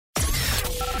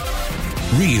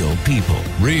Real people,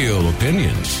 real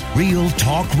opinions, real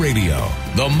talk radio.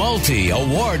 The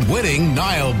multi-award-winning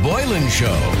Niall Boylan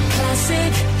Show.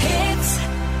 Classic hits.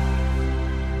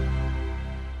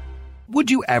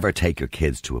 Would you ever take your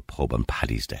kids to a pub on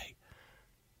Paddy's Day?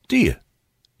 Do you?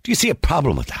 Do you see a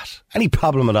problem with that? Any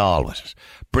problem at all with it?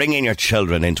 Bringing your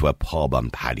children into a pub on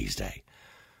Paddy's Day.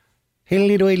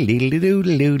 Glug,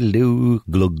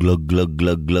 glug, glug,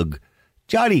 glug, glug.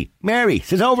 Johnny, Mary,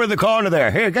 sit over in the corner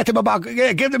there. Here, give them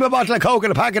a bottle of Coke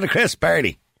and a packet of crisps,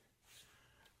 Bernie.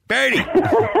 Bernie.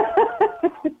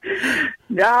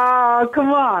 Oh, come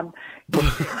on.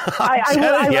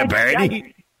 I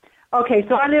Bernie. Okay,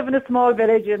 so I live in a small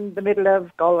village in the middle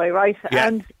of Galway, right? Yeah.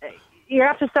 And you're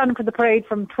after standing for the parade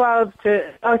from 12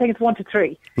 to, I think it's 1 to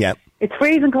 3. Yeah. It's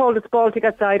freezing cold, it's Baltic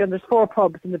outside, and there's 4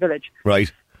 pubs in the village. Right.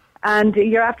 And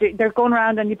they're going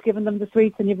around and you've given them the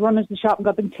sweets and you've run into the shop and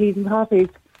got them teas and coffees.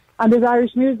 And there's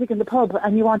Irish music in the pub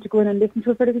and you want to go in and listen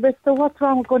to it for a little bit. So what's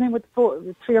wrong with going in with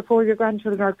 3 or 4 of your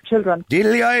grandchildren or children?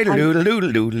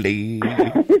 Diddly-eye-doodle-doodle-doodle.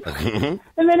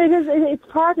 I mean, it's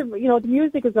part of, the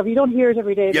music is of, you don't hear it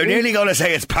every day. You're nearly going to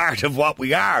say it's part of what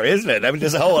we are, isn't it? I mean,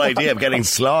 there's a whole idea of getting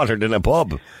slaughtered in a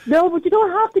pub. No, but you don't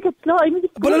have to get slaughtered. I mean,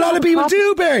 but a lot of people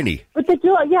do, Bernie. But they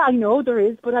do, yeah, I know there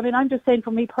is. But I mean, I'm just saying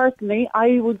for me personally,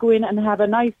 I would go in and have a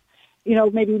nice,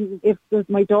 maybe if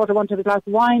my daughter wanted to have a glass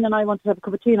of wine and I wanted to have a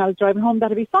cup of tea and I was driving home,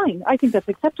 that'd be fine. I think that's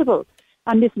acceptable.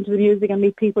 And listen to the music and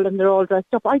meet people and they're all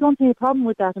dressed up. I don't see a problem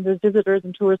with that and there's visitors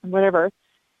and tourists and whatever.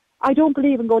 I don't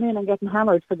believe in going in and getting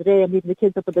hammered for the day and leaving the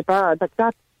kids up at the bar.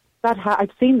 I've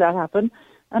seen that happen.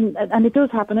 And it does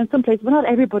happen in some places, but not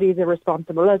everybody is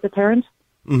irresponsible as a parent.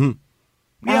 Mm-hmm.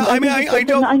 Yeah, I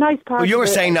don't... A nice part well, you're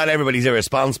saying not everybody's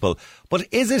irresponsible, but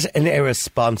is it an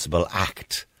irresponsible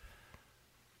act?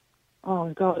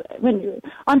 Oh, God.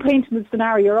 I'm painting the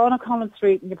scenario. You're on O'Connell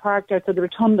Street and you parked outside the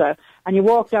Rotunda and you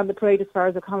walk down the parade as far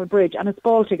as O'Connell Bridge and it's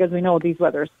Baltic, as we know, these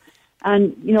weathers.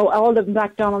 And, all the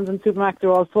McDonald's and Supermacs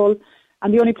are all full.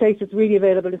 And the only place that's really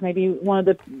available is maybe one of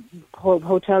the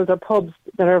hotels or pubs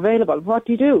that are available. What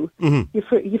do you do? Mm-hmm.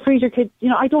 You freeze your kids.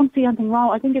 I don't see anything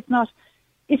wrong. I think it's not...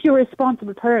 If you're a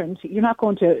responsible parent, you're not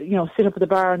going to, sit up at the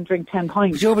bar and drink 10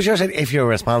 pints. But you're saying if you're a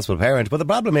responsible parent. But the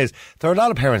problem is, there are a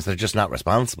lot of parents that are just not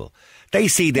responsible. They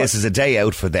see this as a day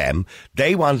out for them.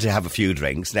 They want to have a few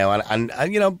drinks now. And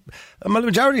the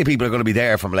majority of people are going to be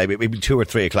there from maybe 2 or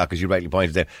 3 o'clock, as you rightly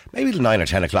pointed there. Maybe till 9 or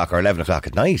 10 o'clock or 11 o'clock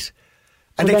at night.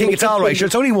 And they think it's all right. Sure,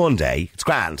 it's only one day. It's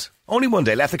grand. Only one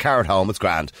day. Left the car at home. It's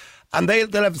grand. And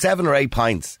they'll have 7 or 8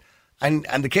 pints. And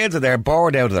the kids are there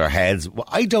bored out of their heads.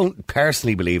 I don't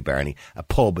personally believe, Bernie, a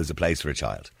pub is a place for a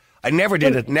child. I never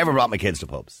did it, never brought my kids to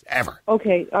pubs, ever.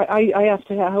 Okay, I have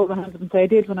to hold my hands up and say I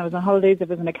did when I was on holidays. If it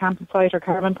was in a campsite or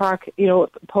caravan park,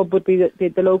 pub would be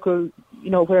the local,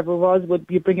 wherever it was, would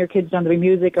you bring your kids down to the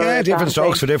music? Or different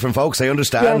strokes for different folks, I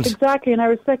understand. Yes, exactly, and I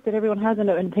respect that everyone has an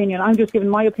opinion. I'm just giving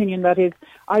my opinion, that is,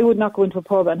 I would not go into a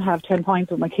pub and have 10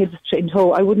 pints with my kids in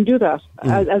tow. I wouldn't do that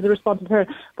as a responsible parent.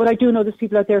 But I do know there's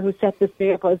people out there who set this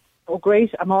day up as, oh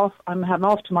great, I'm off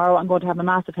tomorrow, I'm going to have a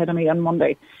massive head on me on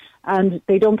Monday. And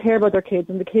they don't care about their kids,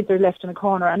 and the kids are left in a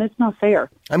corner, and it's not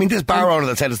fair. I mean, this bar owner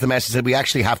that sent us the message said we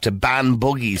actually have to ban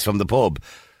buggies from the pub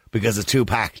because it's too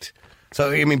packed.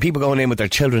 So, I mean, people going in with their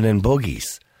children in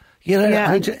buggies.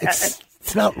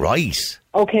 It's not right.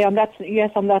 Okay, on that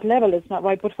level, it's not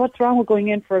right. But what's wrong with going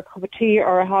in for a cup of tea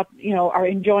or a hot, or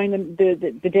enjoying the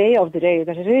day of the day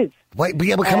that it is? But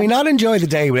can we not enjoy the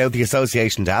day without the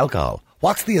association to alcohol?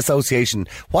 What's the association?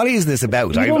 What is this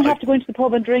about? You don't have to go into the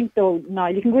pub and drink, though,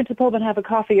 Niall. You can go into the pub and have a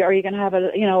coffee, or you can have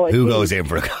Who goes in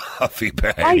for a coffee,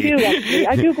 Paddy? I do, actually.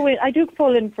 I do go in. I do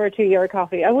pull in for a tea or a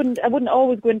coffee. I wouldn't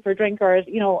always go in for a drink, or,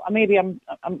 maybe I'm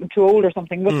too old or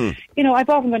something. But, I've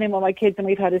often gone in with my kids and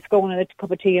we've had a scone and a cup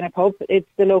of tea in a pub. It's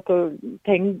the local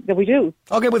thing that we do.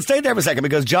 Okay, well, stay there for a second,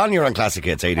 because, John, you're on Classic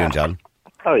Hits. How you doing, John?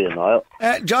 How are you, Niall?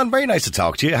 John, very nice to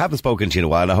talk to you. I haven't spoken to you in a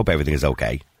while, and I hope everything is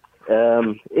okay.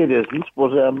 It isn't,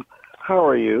 but... How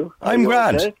are you? I'm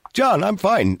grand. Okay? John, I'm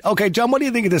fine. Okay, John, what do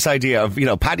you think of this idea of,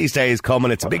 Paddy's Day is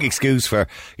coming? It's a big excuse for,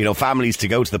 families to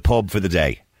go to the pub for the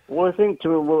day. Well, I think,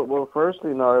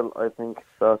 firstly, Niall, I think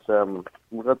that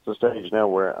we've got to the stage now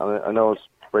where, and I know it's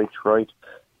breaks right,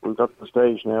 we've got to the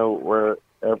stage now where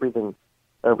every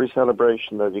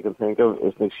celebration that you can think of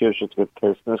is an excuse to get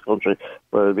pissed in this country,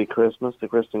 whether it be Christmas, the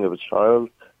christening of a child,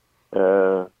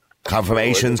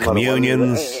 confirmations,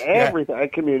 communions, everything,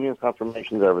 communions,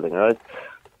 confirmations, everything, right?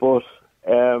 But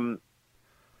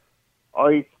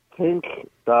I think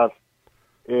that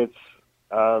it's,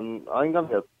 I'm going to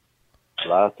get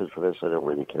blasted for this, I don't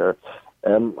really care.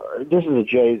 This is a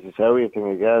Jesus area thing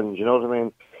again. Do you know what I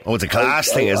mean? Oh, it's a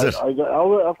class thing, is it?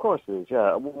 Of course it is.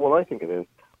 Yeah. Well, I think it is.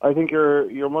 I think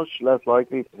you're much less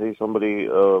likely to see somebody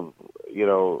of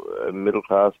middle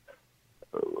class.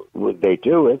 They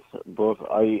do it, but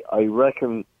I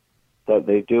reckon that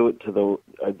they do it to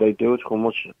a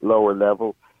much lower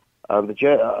level. And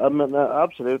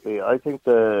absolutely, I think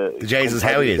the Jays is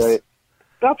how he is.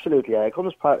 Absolutely, yeah.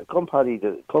 Come Paddy's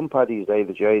Day,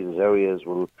 the Jays is how he is.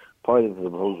 Will pile into the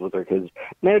pubs with their kids.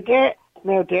 Now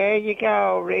there you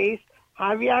go, Reese.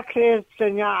 Have your crisps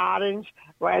and your orange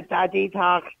where Daddy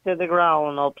talks to the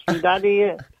grown-ups.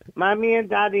 And Mommy and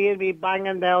Daddy will be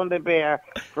banging down the beer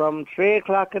from 3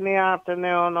 o'clock in the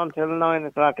afternoon until 9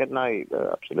 o'clock at night.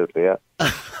 Absolutely, yeah.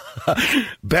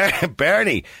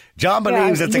 Bernie, John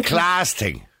believes it's a class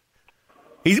thing.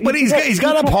 He's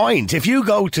got a point. If you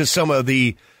go to some of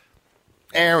the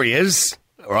areas,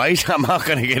 right? I'm not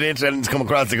going to get into it and come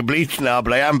across a complete snob,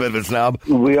 but I am a bit of a snob.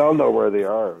 We all know where they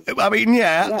are. I mean,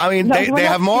 they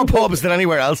have more pubs than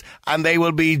anywhere else, and they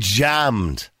will be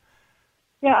jammed.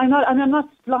 Yeah, I'm not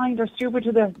blind or stupid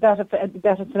to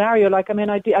that scenario. Like, I mean,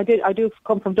 I do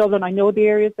come from Dublin. I know the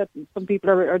areas that some people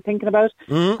are thinking about,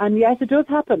 and yes, it does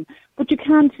happen. But you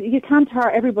can't tar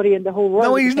everybody in the whole world.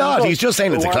 No, he's not. He's just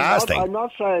saying it's a class thing. I'm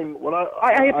not saying. Well,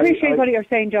 I appreciate what you're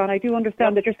saying, John. I do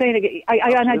understand that you're saying it.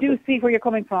 And I do see where you're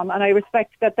coming from, and I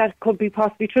respect that could be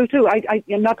possibly true too.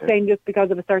 I'm not saying just because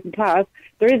of a certain class.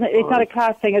 It's not a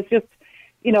class thing. It's just,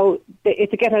 it's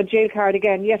to get a jail card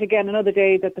yet again, another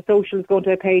day that the social is going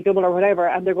to pay double or whatever,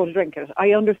 and they're going to drink it.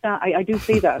 I understand. I do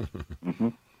see that. Mm-hmm.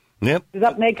 Yep. Does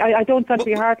that make? I don't want to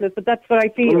be heartless, but that's what I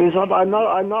feel. I'm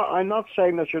not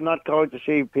saying that you're not going to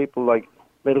see people like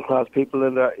middle class people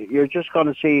in there. You're just going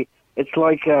to see. It's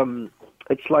like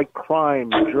crime,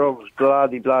 drugs, blah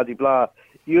blah blah blah.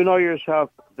 You know yourself.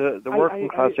 The working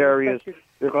class areas,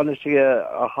 you're going to see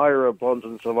a higher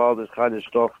abundance of all this kind of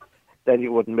stuff than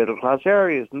you would in middle class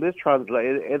areas. And this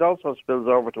it also spills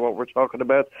over to what we're talking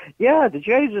about. Yeah, the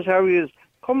Jesus areas,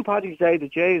 come Paddy's Day, the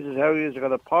Jesus areas are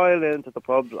going to pile into the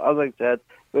pubs, as I said,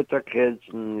 with their kids.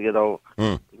 And, little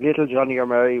Johnny or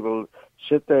Mary will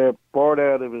sit there bored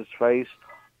out of his face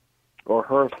or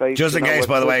her face. Just in case,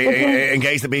 by the way, in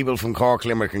case the people from Cork,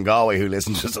 Limerick and Galway who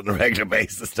listen to us on a regular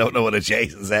basis don't know what a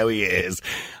Jesus Howie is,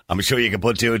 I'm sure you can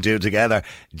put two and two together.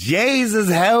 Jesus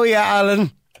Howie,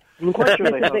 Alan. Well,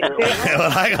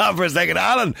 hang on for a second,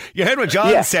 Alan. You heard what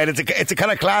John said. It's a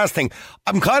kind of class thing.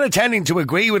 I'm kind of tending to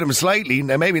agree with him slightly.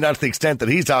 Now, maybe not to the extent that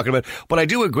he's talking about, but I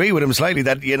do agree with him slightly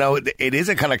that it is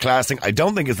a kind of class thing. I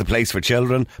don't think it's the place for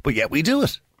children, but yet we do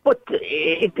it. But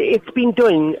it's been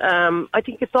done. I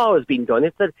think it's always been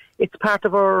done. It's part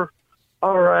of our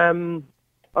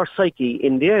psyche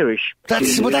in the Irish.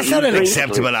 That's not an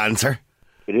acceptable answer.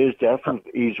 It is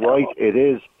definitely. He's right. It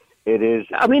is.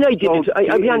 I mean, I did it.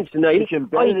 I'll be honest tonight.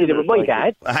 I did it with my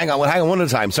dad. Hang on one at a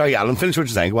time. Sorry, Alan. Finish what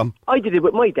you're saying. Go on. I did it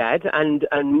with my dad and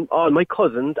all my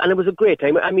cousins, and it was a great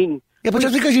time. I mean... Yeah, but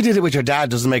just because you did it with your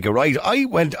dad doesn't make it right. I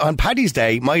went on Paddy's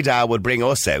Day. My dad would bring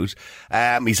us out,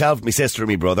 myself, my sister, and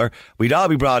my brother. We'd all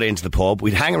be brought into the pub.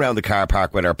 We'd hang around the car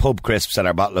park with our pub crisps and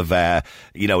our bottle of,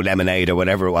 lemonade or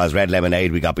whatever it was, red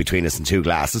lemonade we got between us and 2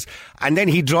 glasses. And then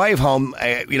he'd drive home,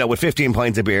 with 15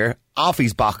 pints of beer off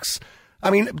his box. I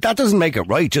mean, that doesn't make it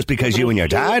right just because you and your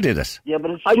dad did it. Yeah,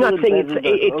 but I'm not saying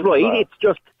it's right.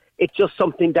 It's just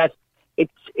something that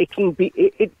it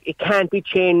can't be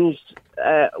changed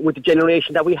with the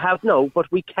generation that we have now,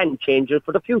 but we can change it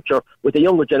for the future with the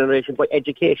younger generation by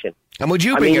education. And would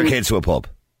you bring your kids to a pub?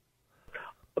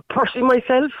 Personally,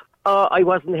 myself, I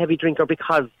wasn't a heavy drinker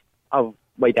because of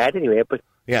my dad anyway, but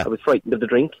I was frightened of the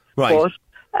drink. Right.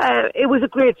 But it was a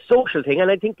great social thing,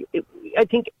 and I think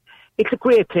it's a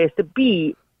great place to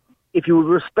be if you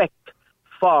respect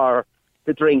for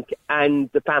the drink and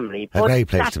the family. A great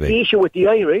place to be. That's the issue with the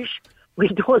Irish. We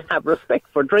don't have respect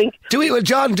for drink.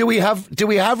 John, do we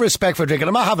have respect for drink? And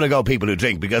I'm not having a go at people who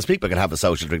drink, because people can have a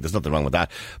social drink. There's nothing wrong with that.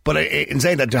 But in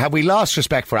saying that, have we lost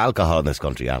respect for alcohol in this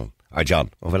country, Alan? Or John?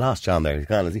 Have we lost John there? He's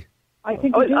gone, is he? I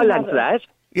think I'll answer that.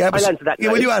 Yeah, I'll answer that. Yeah,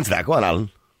 will you answer that? Go on,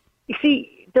 Alan. You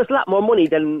see, there's a lot more money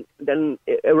than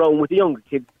around with the younger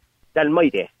kids than my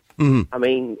day. Mm-hmm. I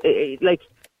mean,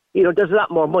 there's a lot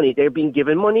more money. They're being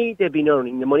given money. They've been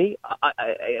earning the money,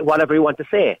 whatever you want to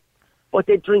say. But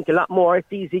they drink a lot more.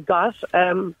 It's easy gas.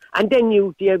 And then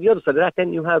you have the other side of that.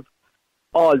 Then you have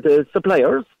all the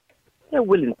suppliers. They're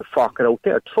willing to fork it out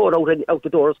there, throw it out the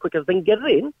door as quick as they can get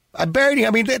it in. Bernie, I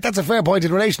mean, that's a fair point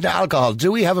in relation to alcohol.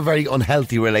 Do we have a very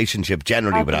unhealthy relationship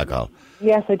generally with alcohol?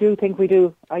 Yes, I do think we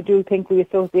do. I do think we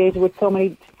associate it with so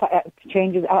many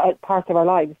changes, parts of our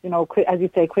lives. As you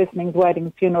say, christenings,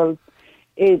 weddings, funerals.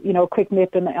 is, you know, quick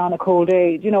nip on a cold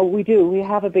day. You know, we do. We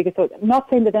have a big... I'm not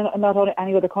saying that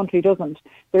any other country doesn't.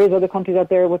 There is other countries out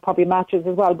there with probably matches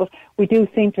as well, but we do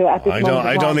seem to at this moment...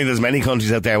 I don't think there's many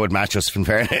countries out there with matches, in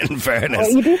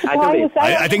fairness. You'd be surprised.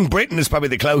 I think Britain is probably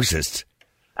the closest.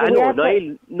 I know,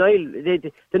 Niall,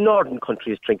 the northern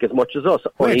countries drink as much as us.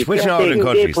 Which northern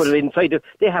countries? They put it inside.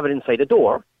 They have it inside a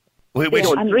door. They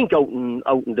don't drink out in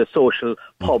the social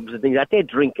pubs and things like that. They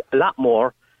drink a lot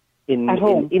more at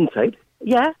home. Inside.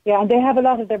 Yeah. Yeah, and they have a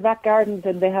lot of their back gardens,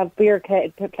 and they have beer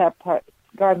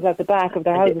gardens at the back of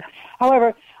their houses.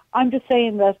 However, I'm just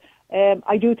saying that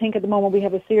I do think at the moment we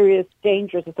have a serious,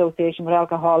 dangerous association with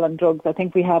alcohol and drugs. I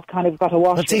think we have kind of got to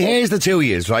watch. But see, here's the 2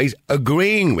 years, right?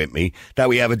 Agreeing with me that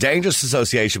we have a dangerous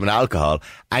association with alcohol,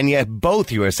 and yet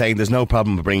both you are saying there's no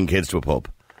problem with bringing kids to a pub.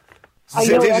 Do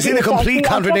you see the complete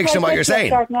contradiction in what you're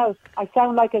saying? I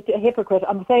sound like a hypocrite.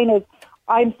 I'm saying is,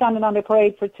 I'm standing on the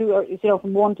parade for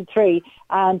from 1 to 3,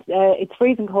 and it's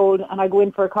freezing cold, and I go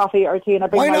in for a coffee or a tea, and I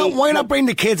bring Why not bring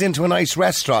the kids into a nice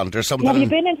restaurant or something? Have you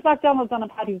been into McDonald's on a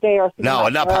Paddy's Day or something? No,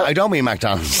 I don't mean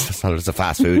McDonald's. That's not. It's a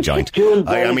fast food joint.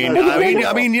 I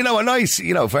mean, you know, a nice,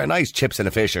 you know, for a nice chips and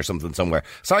a fish or something somewhere.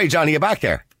 Sorry, John, are you back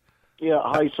there? Yeah,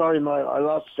 hi, sorry, I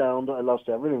lost sound. I lost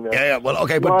everything there. Yeah, well,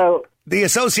 okay, but the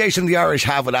association the Irish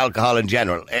have with alcohol in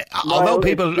general, although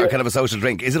people are kind of a social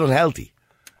drink, is it unhealthy?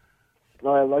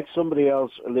 No, like somebody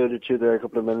else alluded to there a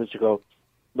couple of minutes ago,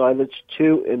 Niall, it's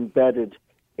too embedded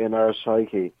in our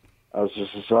psyche as a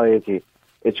society.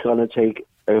 It's going to take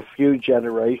a few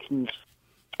generations.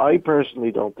 I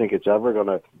personally don't think it's ever going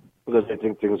to, because I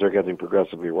think things are getting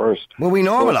progressively worse. Well, we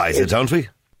normalise it, don't we?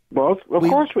 Well, of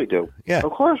course we do. Yeah.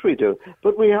 Of course we do.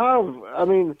 But we have, I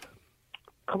mean,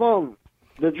 come on,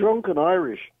 the drunken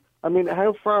Irish. I mean,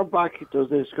 how far back does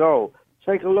this go?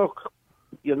 Take a look,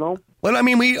 you know? Well, I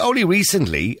mean, we only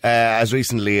recently, as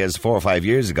recently as 4 or 5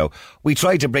 years ago, we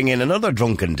tried to bring in another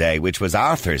drunken day, which was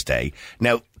Arthur's Day.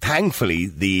 Now, thankfully,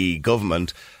 the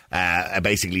government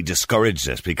basically discouraged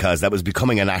it because that was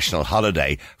becoming a national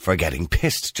holiday for getting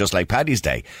pissed, just like Paddy's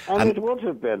Day. And it would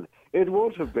have been. It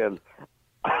would have been.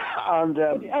 And,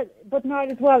 but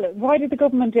not as well. Why did the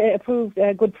government approve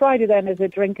Good Friday then as a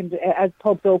drink and as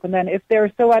pubs open then? If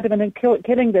they're so adamant in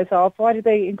killing this off, why did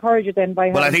they encourage it then?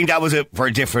 Well, I think that was for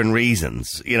different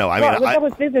reasons. You know, that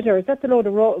was visitors. That's a load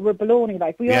of baloney.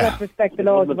 Like we all have to respect the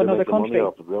laws of another country.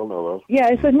 Yeah,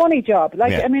 it's a money job.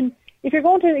 Like I mean, if you're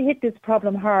going to hit this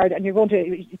problem hard and you're going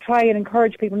to try and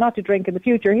encourage people not to drink in the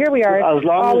future, here we are. As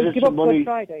long as it's a money. Good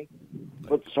Friday.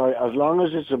 But sorry, as long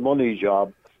as it's a money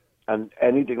job. And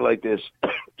anything like this,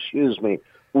 excuse me,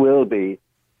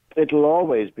 it'll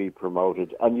always be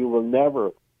promoted, and you will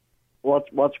never,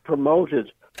 what's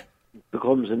promoted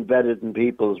becomes embedded in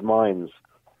people's minds,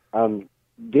 and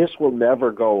this will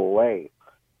never go away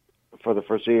for the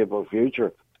foreseeable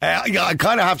future. I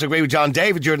kind of have to agree with John.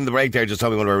 David, during the break there, just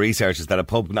told me, one of our researchers, that a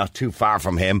pub not too far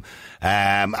from him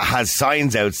has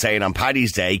signs out saying on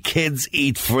Paddy's Day, kids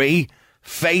eat free.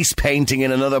 Face painting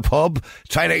in another pub,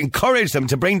 trying to encourage them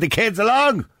to bring the kids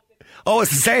along. Oh,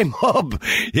 it's the same pub.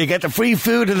 You get the free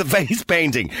food and the face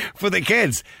painting for the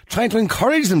kids, trying to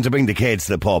encourage them to bring the kids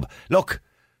to the pub. Look,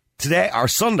 today, our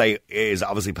Sunday is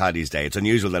obviously Paddy's Day. It's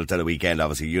unusual that it's at a weekend,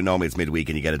 obviously. You normally it's midweek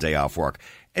and you get a day off work.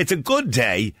 It's a good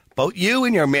day, but you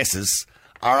and your missus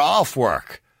are off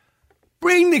work.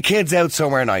 Bring the kids out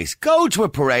somewhere nice. Go to a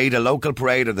parade, a local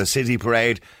parade or the city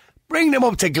parade. Bring them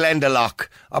up to Glendalough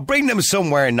or bring them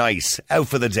somewhere nice out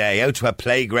for the day, out to a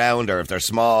playground or if they're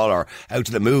small, or out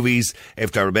to the movies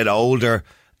if they're a bit older.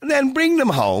 And then bring them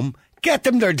home, get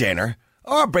them their dinner,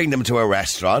 or bring them to a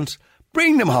restaurant,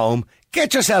 bring them home,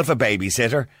 get yourself a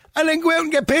babysitter, and then go out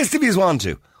and get pissed if you want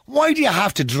to. Why do you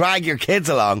have to drag your kids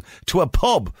along to a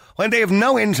pub when they have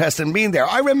no interest in being there?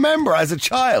 I remember as a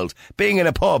child being in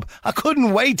a pub. I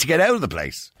couldn't wait to get out of the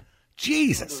place.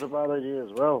 Jesus. That's a bad idea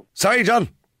as well. Sorry, John.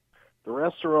 The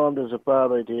restaurant is a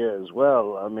bad idea as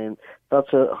well. I mean,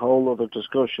 that's a whole other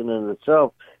discussion in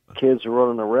itself. Kids are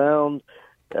running around,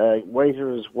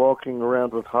 waiters walking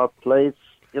around with hot plates.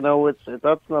 You know,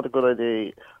 that's not a good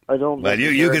idea. I don't. Well,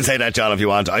 you can say that, John, if you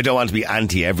want. I don't want to be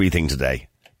anti everything today.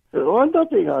 Well, I'm not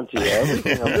being anti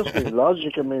everything. I'm just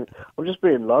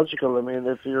being logical. I mean,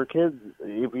 if your kids,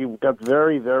 if you've got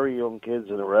very, very young kids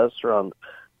in a restaurant,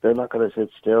 they're not going to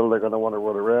sit still. They're going to want to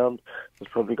run around.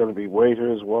 There's probably going to be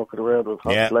waiters walking around with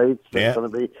hot plates. There's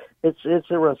going to be. It's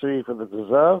a recipe for the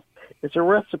disaster. It's a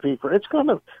recipe for. It's kind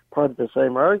of part of the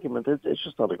same argument. It's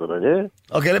just not a good idea.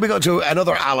 Okay, let me go to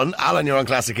another Alan. Alan, you're on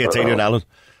Classic Hits. How are you doing, Alan?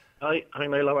 Hi,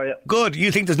 Niall. How are you? Good.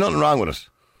 You think there's nothing wrong with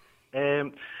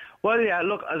it? Well, yeah.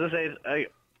 Look, as I said,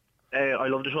 I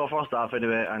love the show first off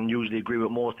anyway, and usually agree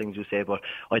with most things you say. But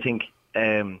I think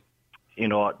the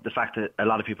fact that a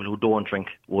lot of people who don't drink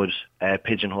would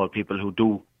pigeonhole people who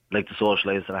do like to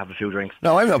socialise and have a few drinks.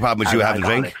 No, I have no problem with you having a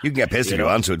drink. You can get pissed if you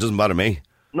want to. It doesn't bother me.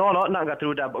 No, not got to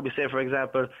do that. But we say, for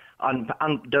example, and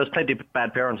there's plenty of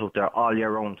bad parents out there all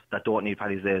year round that don't need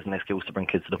Paddy's Day as an excuse to bring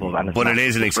kids to the pub. But it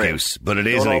is an excuse. But it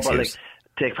is an excuse.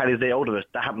 Take Paddy's Day out of it.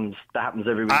 That happens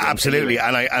every week. Absolutely,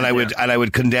 and I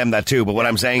would condemn that too. But what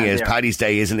I'm saying is, Paddy's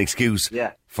Day is an excuse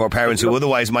for parents who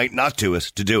otherwise might not do it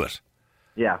to do it.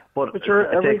 Yeah, but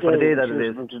every for the day that it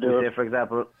is, say, for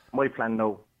example, my plan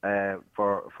now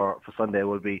for Sunday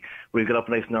will be we'll get up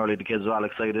nice and early. The kids are all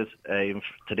excited.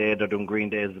 Today they're doing green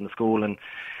days in the school, and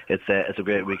it's a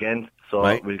great weekend. So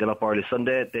we'll get up early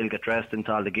Sunday. They'll get dressed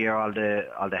into all the gear, all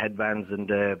the headbands and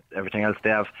everything else they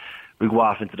have. We'll go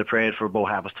off into the parade for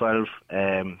about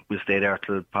 12:30. We'll stay there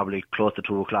till probably close to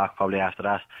 2 o'clock, probably after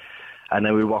that, and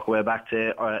then we'll walk away back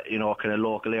to kind of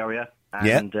local area.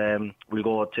 And we'll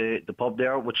go to the pub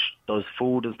there, which does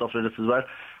food and stuff like this as well.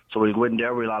 So we'll go in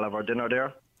there, we'll all have our dinner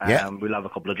there. We'll have a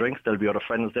couple of drinks. There'll be other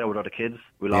friends there with other kids.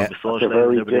 We'll all be socialising.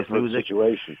 There'll be music.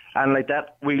 Situation. And like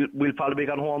that, we'll probably be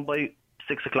gone home by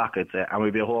 6 o'clock, I'd say. And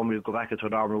we'll be home, we'll go back into a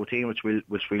normal routine, which we'll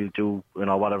do,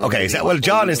 whatever. Okay,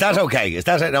 John, is that okay? Is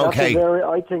that okay?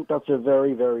 I think that's a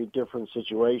very, very different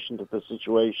situation to the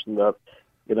situation that,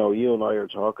 you and I are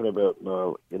talking about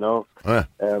now,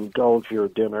 going for your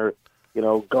dinner,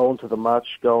 going to the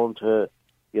match, going to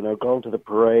the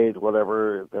parade,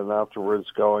 whatever, then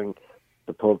afterwards going to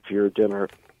the pub for your dinner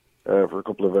for a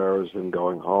couple of hours and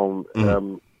going home.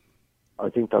 I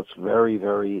think that's very,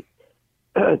 very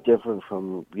different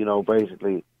from,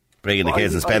 basically... bringing the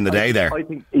kids and spend the day there. I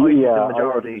think the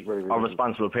majority of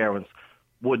responsible parents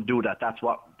would do that. That's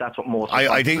what most...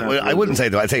 I think I wouldn't say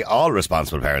that. I'd say all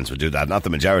responsible parents would do that, not the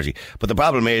majority. But the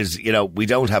problem is, we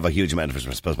don't have a huge amount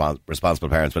of responsible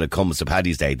parents when it comes to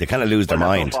Paddy's Day. They kind of lose their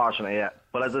mind. Unfortunately, yeah.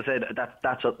 But as I said,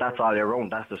 that's all year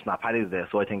round. That's just not Paddy's Day.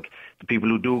 So I think the people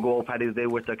who do go Paddy's Day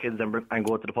with their kids and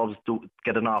go to the pubs do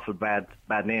get an awful bad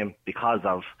name because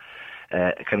of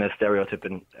kind of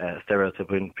stereotyping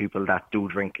people that do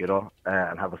drink,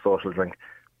 and have a social drink.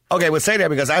 Okay, well, stay there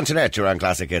because Antoinette, you're on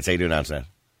Classic Hits. How you doing, Antoinette?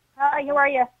 Hi, how are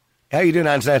you? How you doing,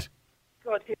 Antoinette?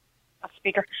 Good.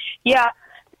 Speaker. Yeah,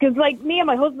 because me and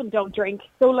my husband don't drink,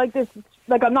 so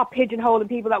I'm not pigeonholing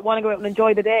people that want to go out and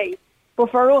enjoy the day.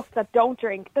 But for us that don't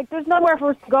drink, there's nowhere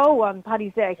for us to go on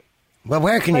Paddy's Day. Well,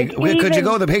 where could you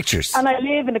go? The pictures. And I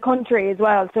live in the country as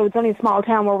well, so it's only a small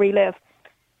town where we live.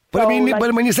 But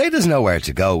but when you say there's nowhere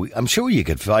to go, I'm sure you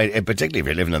could find, particularly if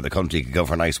you're living in the country, you could go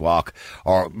for a nice walk,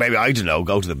 or maybe, I don't know,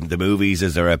 go to the movies.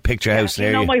 Is there a picture house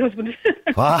near you? My husband.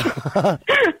 What?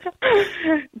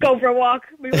 Go for a walk.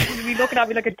 We would be looking at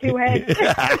me like a two-head.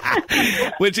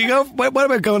 Would you go? What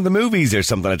about going to the movies or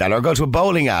something like that, or go to a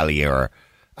bowling alley, or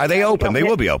are they open? They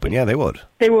would be open. Yeah, they would.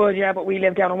 They would, yeah. But we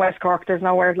live down in West Cork. There's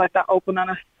nowhere like that open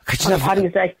on a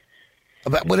Paddy's Day.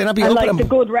 But will they not be and open? The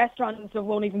good restaurants and stuff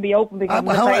won't even be open because...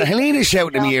 Helena's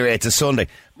shouting at me here, it's a Sunday.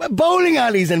 Bowling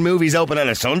alleys and movies open on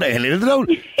a Sunday, Helena.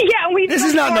 This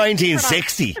is not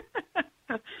 1960.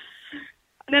 And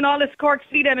then all this Cork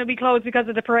Street then will be closed because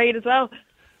of the parade as well.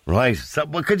 Right. So,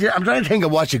 I'm trying to think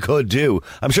of what you could do.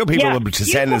 I'm sure people will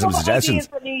send in some suggestions.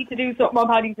 For me to do something on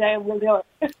Paddy's Day, we'll do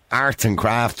it. Arts and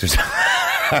crafts or something.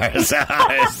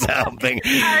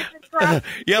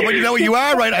 Yeah, but you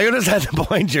are right. I understand the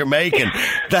point you're making,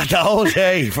 that the whole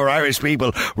day for Irish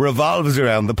people revolves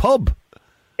around the pub.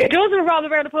 It does revolve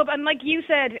around the pub, and like you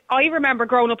said, I remember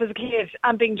growing up as a kid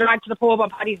and being dragged to the pub on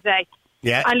Paddy's Day.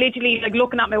 Yeah. And literally,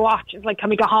 looking at my watch, it's like, can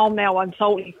we go home now? I'm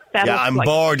totally fed up. Yeah, I'm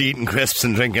bored eating crisps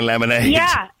and drinking lemonade.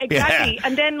 Yeah, exactly. Yeah.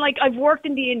 And then, I've worked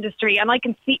in the industry, and I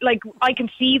can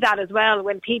see that as well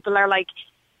when people are,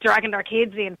 dragging their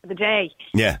kids in for the day.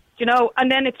 Yeah.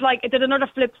 And then it's there's another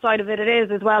flip side of it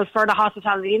is as well for the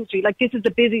hospitality industry. This is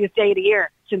the busiest day of the year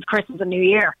since Christmas and New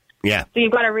Year. Yeah. So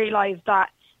you've got to realise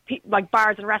that,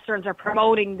 bars and restaurants are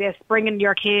promoting this, bringing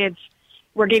your kids,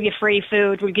 we'll give you free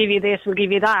food, we'll give you this, we'll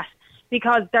give you that.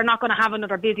 Because they're not going to have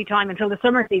another busy time until the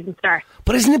summer season starts.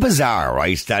 But isn't it bizarre,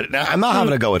 right? That I'm not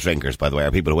having a go at drinkers, by the way,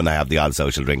 or people when they have the odd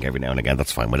social drink every now and again.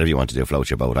 That's fine. Whatever you want to do, float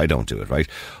your boat. I don't do it, right?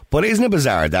 But isn't it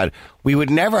bizarre that we would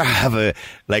never have a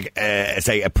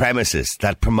premises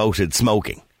that promoted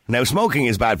smoking? Now, smoking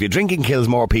is bad for you. Drinking kills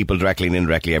more people directly and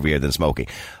indirectly every year than smoking.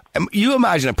 You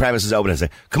imagine a premises open and say,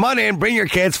 come on in, bring your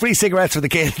kids, free cigarettes for the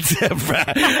kids. He just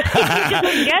wouldn't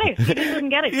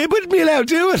get it. You wouldn't be allowed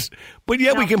to do it. But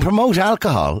yet we can promote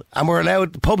alcohol,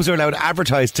 and pubs are allowed to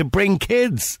advertise to bring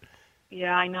kids.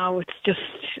 Yeah, I know. It's just...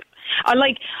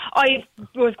 I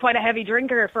was quite a heavy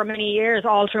drinker for many years,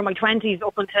 all through my 20s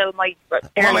up until my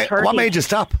early 30s. What made you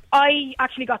stop? I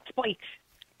actually got spiked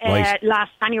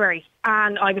last January,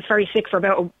 and I was very sick for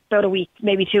about a week,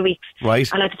 maybe 2 weeks. Right.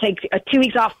 And I had to take 2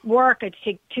 weeks off work. I had to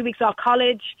take 2 weeks off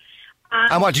college.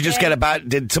 And what, you just get a bad...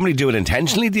 Did somebody do it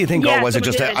intentionally, do you think? Yeah, or was it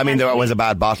just... there was a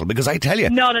bad bottle. Because I tell you...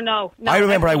 No. I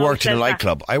remember I worked in a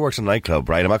nightclub. I worked in a nightclub,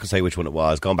 right? I'm not going to say which one it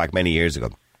was, going back many years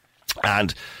ago.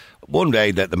 And one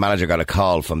day the manager got a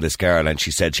call from this girl, and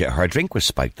she said her drink was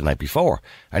spiked the night before.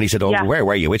 And he said, where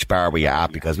were you? Which bar were you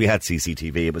at? Because we had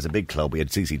CCTV. It was a big club. We had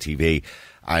CCTV.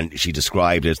 And she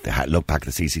described it. They looked back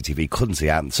at the CCTV, couldn't see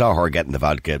it, and saw her getting the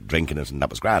vodka, drinking it, and that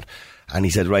was grand. And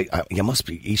he said, right, you must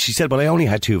be... She said, well, I only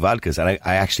had 2 vodkas, and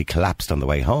I actually collapsed on the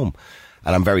way home.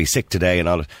 And I'm very sick today and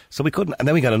all that. So we couldn't... And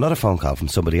then we got another phone call from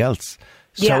somebody else.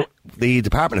 So the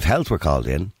Department of Health were called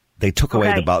in. They took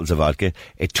away the bottles of vodka.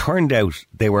 It turned out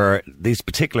they were these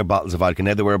particular bottles of vodka.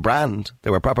 Now, they were a brand.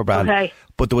 They were a proper brand.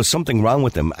 But there was something wrong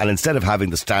with them. And instead of having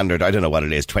the standard, I don't know what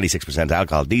it is, 26%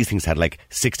 alcohol, these things had like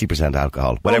 60%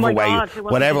 alcohol. Whatever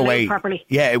way. Properly.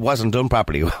 Yeah, it wasn't done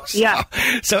properly.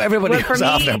 So everybody was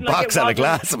off their box and a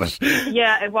glass of it.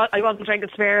 Yeah, I wasn't drinking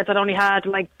spirits. I'd only had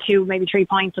like 2, maybe 3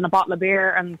 pints and a bottle of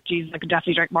beer. And, geez, I could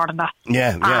definitely drink more than that.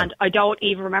 And I don't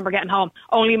even remember getting home.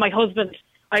 Only my husband,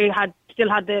 still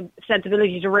had the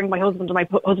sensibility to ring my husband, and my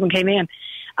husband came in,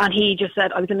 and he just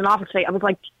said, I was in an awful state. I was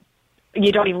like,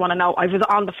 you don't even want to know. I was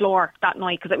on the floor that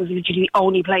night because it was literally the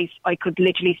only place I could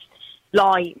literally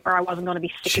lie or I wasn't going to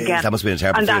be sick again. That must have been a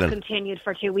terrible feeling. And that continued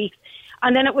for 2 weeks.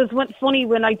 And then it was funny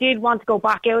when I did want to go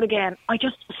back out again. I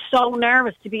just was so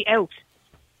nervous to be out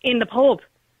in the pub.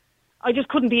 I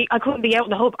couldn't be out in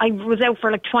the pub. I was out for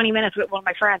like 20 minutes with one of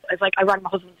my friends. I rang my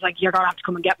husband. I was like, you're going to have to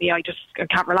come and get me. I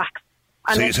can't relax.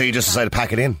 So you just decided to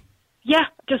pack it in? Yeah,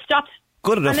 just stopped.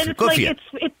 Good enough. And then it's good like, for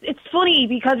you. It's funny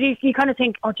because you kind of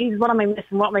think, oh, Jesus, what am I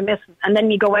missing? And then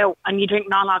you go out and you drink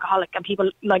non-alcoholic, and people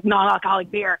like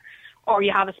non-alcoholic beer, or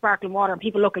you have a sparkling water, and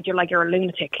people look at you like you're a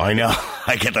lunatic. I know.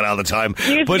 I get that all the time.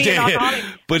 But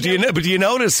do you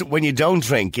notice when you don't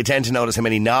drink, you tend to notice how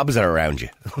many knobs are around you?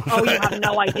 Oh, you have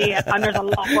no idea. And there's a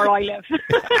lot where I live.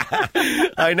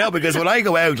 I know, because when I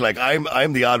go out, like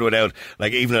I'm the odd one out,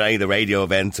 like even at any of the radio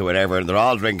events or whatever, and they're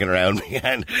all drinking around me.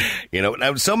 And,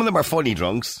 now some of them are funny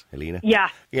drunks, Helena. Yeah.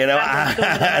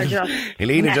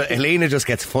 Helena just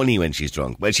gets funny when she's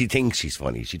drunk. Well, she thinks she's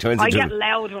funny. She turns into... I get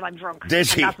loud when I'm drunk. Does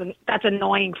she? That's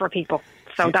annoying for people.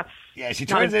 So that's... Yeah, she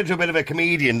turns into a bit of a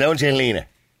comedian, don't you, Helena?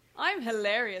 I'm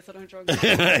hilarious when I'm drunk.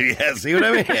 Yeah, see what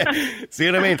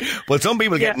I mean? But some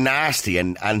people get nasty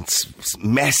and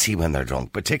messy when they're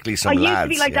drunk, particularly some lads. I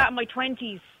used to be like that in my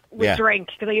 20s with drink,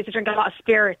 because I used to drink a lot of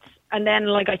spirits, and then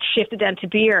like I shifted then to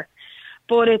beer.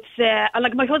 But it's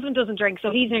like my husband doesn't drink,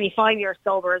 so he's nearly 5 years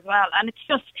sober as well, and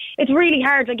it's really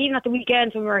hard. Like even at the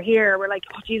weekends when we're here, we're like,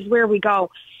 oh geez, where we go?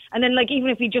 And then like even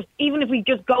if we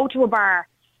just go to a bar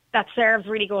that serves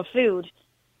really good food,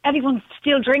 everyone's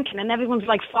still drinking and everyone's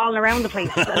like falling around the place.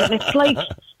 And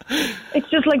it's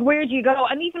just like, where do you go?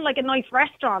 And even like a nice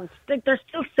restaurant, they're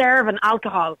still serving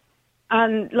alcohol.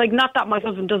 And like, not that my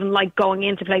husband doesn't like going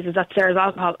into places that serves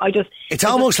alcohol. It's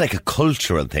almost like a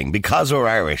cultural thing. Because we're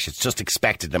Irish, it's just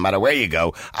expected no matter where you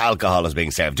go, alcohol is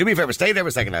being served. Do me a favour, stay there for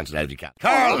a second, Angela, if you can.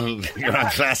 Carl, you're on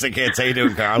Classic Hits. How you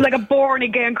doing, Carl? Like a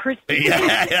born-again Christian.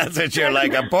 Yeah, that's what you're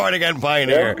like, a born-again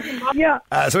pioneer. Yeah.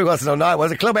 So he wants to know now,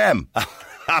 was it Club M?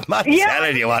 I'm not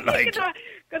telling you what, like...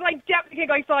 Because I definitely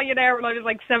think I saw you there when I was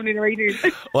like 17 or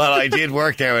 18. Well, I did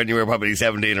work there when you were probably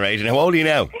 17 or 18. How old are you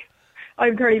now?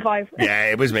 I'm 35.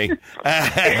 Yeah, it was me.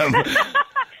 I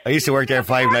used to work there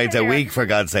 5 nights a week, for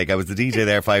God's sake. I was the DJ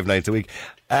there 5 nights a week.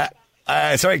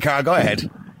 Sorry, Carl, go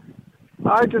ahead.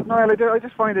 I just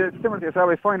find it similar to yourself.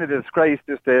 I find it a disgrace,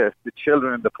 just the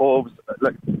children in the pubs.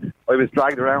 Like, I was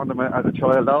dragged around them as a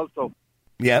child also.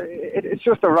 Yeah. It's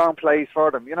just the wrong place for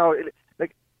them.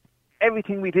 Like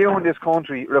everything we do in this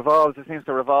country seems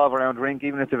to revolve around drink,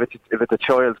 even if it's a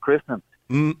child's christening.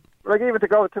 Mm. Like even to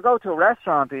go to a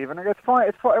restaurant, even it's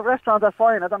fine. Restaurants are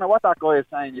fine. I don't know what that guy is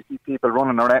saying. You see people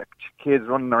kids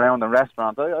running around in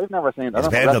restaurants. I've never seen that. It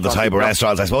depends on the type of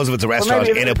restaurants. I suppose if it's a restaurant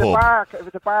in a pub. If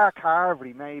it's a bar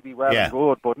carvery, maybe and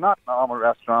good, but not normal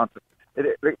restaurants.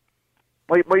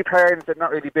 My parents are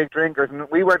not really big drinkers, and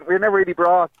we were never really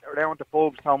brought around to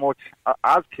pubs so much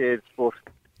as kids. But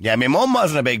yeah, my mum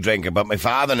wasn't a big drinker, but my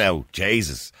father now,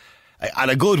 Jesus, at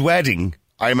a good wedding.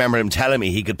 I remember him telling me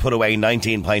he could put away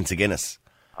 19 pints of Guinness.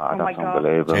 Oh my that's God.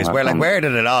 unbelievable. Jeez, where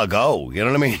did it all go? You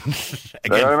know what I mean?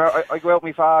 Again, I go out with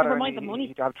my father, Never and mind the money.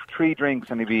 he'd have 3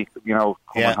 drinks, and he'd be, coming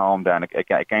Yeah. home then, a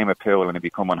game of pool, and he'd be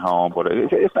coming home. But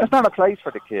it's not a place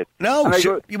for the kids. no, And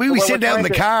we sit down in the trying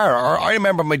to- car. Or I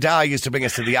remember my dad used to bring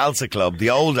us to the Alsa Club,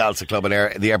 the old Alsa Club in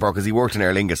the airport, because he worked in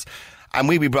Aer Lingus. And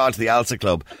we'd be brought to the Alsa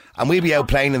Club, and we'd be out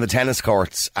playing in the tennis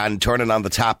courts and turning on the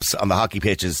taps on the hockey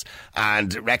pitches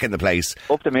and wrecking the place.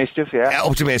 Up to mischief, yeah.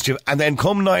 Up to mischief. And then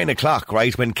come 9 o'clock,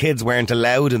 right, when kids weren't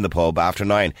allowed in the pub after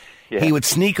 9, he would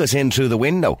sneak us in through the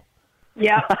window.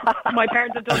 Yeah, my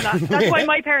parents have done that. That's why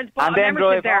my parents bought And a then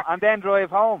membership there. drive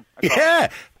home. Yeah,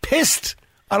 pissed.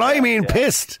 And I mean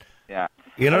pissed. Yeah.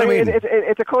 You know what I mean?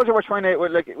 It's a culture we're trying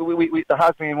to, there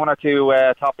has been 1 or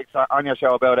 2 topics on your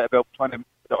show about trying to,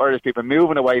 the Irish people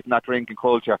moving away from that drinking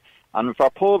culture. And for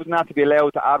pubs not to be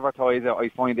allowed to advertise it, I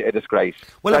find it a disgrace.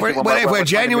 Well, if we're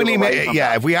genuinely,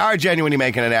 if we are genuinely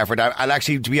making an effort, and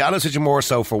actually, to be honest with you, more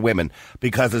so for women,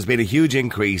 because there's been a huge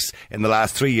increase in the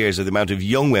last 3 years of the amount of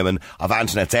young women of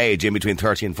Antoinette's age, in between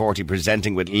 30 and 40,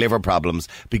 presenting with liver problems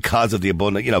because of the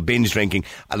abundant, binge drinking.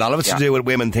 A lot of it's to do with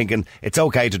women thinking it's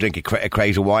okay to drink a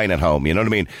crate of wine at home. You know what I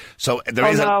mean? So there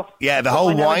is the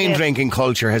whole wine drinking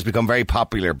culture has become very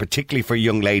popular, particularly for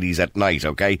young ladies at night.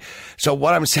 Okay, so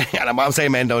what I'm saying. And I'm not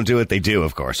saying men don't do it, they do,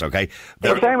 of course, okay?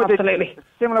 Absolutely.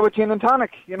 Similar with gin and tonic.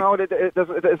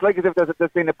 It's like as if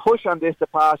there's been a push on this the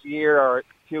past year or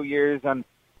 2 years, and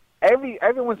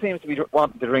everyone seems to be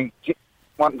wanting to drink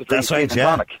That's right, gin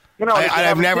and tonic.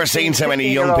 I've never seen so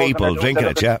many young people drinking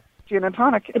it, yeah. Gin and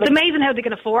tonic. It's amazing how they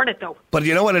can afford it, though. But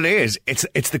you know what it is?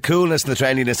 It's the coolness and the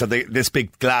trendiness of this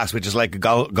big glass, which is like a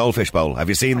goldfish bowl. Have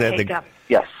you seen the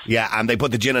Yes. Yeah, and they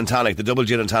put the gin and tonic, the double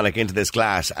gin and tonic, into this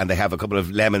glass, and they have a couple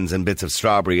of lemons and bits of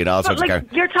strawberry and all sorts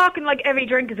of. You're talking like every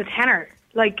drink is a tenner.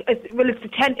 Like, it's at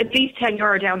least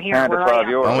 €10 down here. €10 to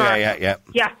 €12. Oh yeah.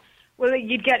 Yeah. Well,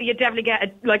 you'd definitely get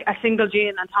a single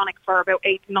gin and tonic for about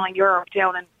 €8 to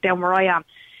 €9 down where I am.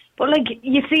 But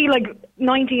you see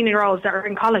 19-year-olds that are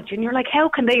in college, and you're like, how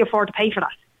can they afford to pay for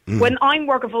that? When I'm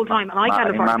working full time and I can't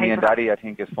afford to pay Mommy for and that. Daddy, I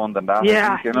think, is funding that.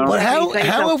 Yeah. But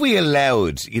how have we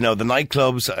allowed, the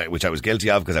nightclubs, which I was guilty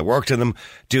of because I worked in them,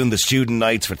 doing the student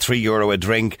nights for €3 a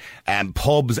drink, and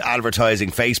pubs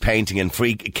advertising face painting and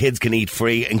free, kids can eat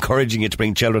free, encouraging you to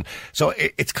bring children. So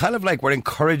it's kind of like we're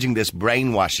encouraging this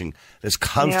brainwashing, this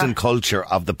constant culture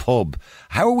of the pub.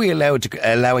 How are we allowing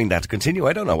that to continue?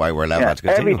 I don't know why we're allowing that to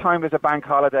continue. Every time there's a bank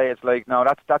holiday, it's like, no,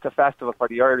 that's a festival for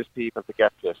the Irish people to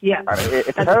get this. Yeah, and it's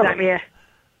that's terrible. exactly it.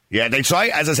 Yeah, they try,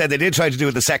 as I said, they did try to do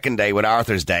it the second day with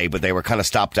Arthur's Day, but they were kind of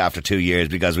stopped after 2 years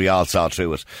because we all saw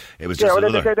through it. It was just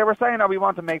they were saying, we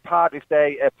want to make Paddy's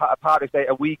Day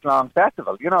a week-long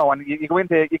festival, and you go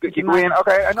into, you go in,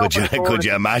 okay, I know. Could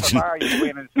you imagine? You go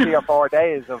in and 3 or 4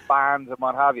 days of bands and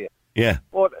what have you. Yeah.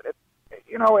 But, at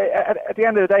the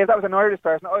end of the day, if that was an Irish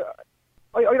person,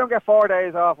 I don't get 4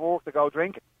 days off work to go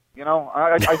drinking.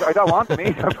 I don't want them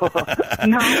either.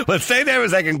 No. Well, stay there a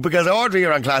second, because Audrey,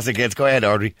 you're on Classic Hits. Go ahead,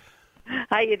 Audrey.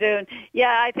 How you doing? Yeah,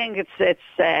 I think it's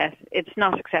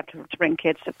not acceptable to bring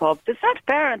kids to pubs. It's not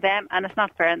fair on them, and it's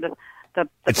not fair on the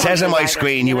it says on my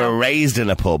screen you were raised in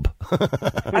a pub.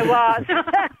 I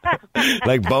was.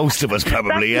 Like most of us,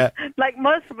 probably, yeah. Like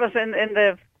most of us in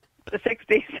the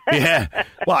 60s. Yeah.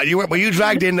 Well, were you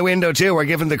dragged in the window too, or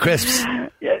given the crisps?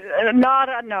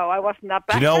 No, I wasn't that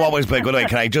bad. Do you know what was good?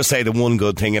 Can I just say the one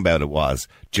good thing about it was,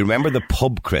 do you remember the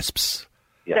pub crisps?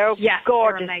 They're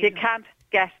gorgeous. They're You can't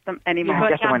guess them anymore. You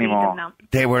can't guess them anymore.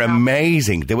 They were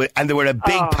amazing. They were a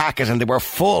big packet, and they were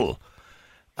full.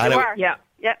 And Yeah.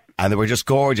 And they were just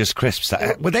gorgeous crisps.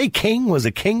 Were they King? Was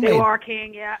it King? They were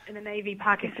King, in a navy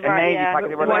packet. Navy packet.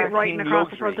 They were like writing King across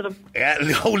Luxury. the front of them. Yeah,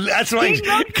 no, that's right.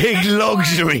 King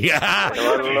Luxury, yeah.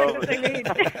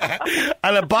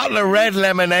 And a bottle of red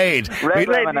lemonade. Red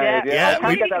lemonade, yeah.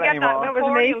 We Can't get that anymore. That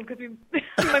was me. Because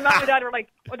my mum and dad were like,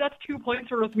 that's 2 points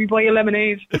for us, we buy a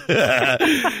lemonade.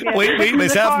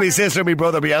 Myself, my sister and my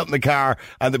brother be out in the car,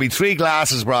 and there'd be 3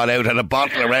 glasses brought out and a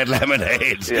bottle of red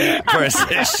lemonade for a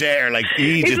share, like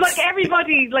Egypt. It's like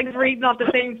everybody reading off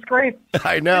the same script.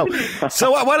 I know.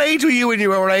 So what age were you when you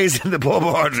were raised in the pub,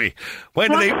 Audrey?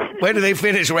 When did they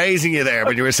finish raising you there?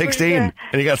 When you were 16 and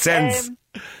you got sense?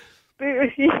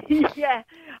 Yeah,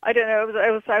 I don't know.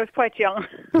 I was quite young.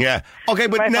 Yeah. Okay,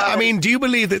 but now, do you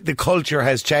believe that the culture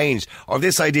has changed, or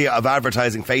this idea of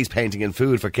advertising face painting and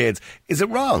food for kids, is it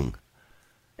wrong?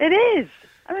 It is.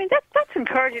 That's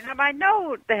encouraging. I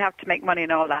know they have to make money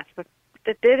and all that, but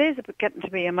it is getting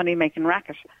to be a money-making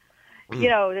racket.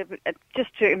 Just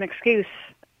to an excuse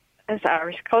as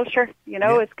Irish culture. You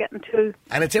know, it's getting too...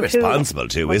 And it's irresponsible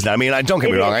too, isn't it? I mean, don't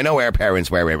get me wrong, I know our parents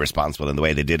were irresponsible in the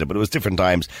way they did it, but it was different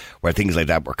times where things like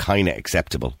that were kind of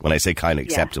acceptable. When I say kind of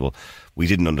acceptable, we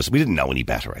didn't know any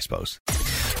better, I suppose.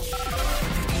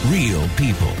 Real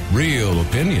people, real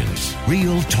opinions,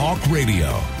 real talk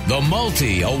radio. The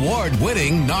multi-award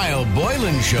winning Niall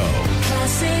Boylan Show.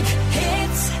 Classic hits.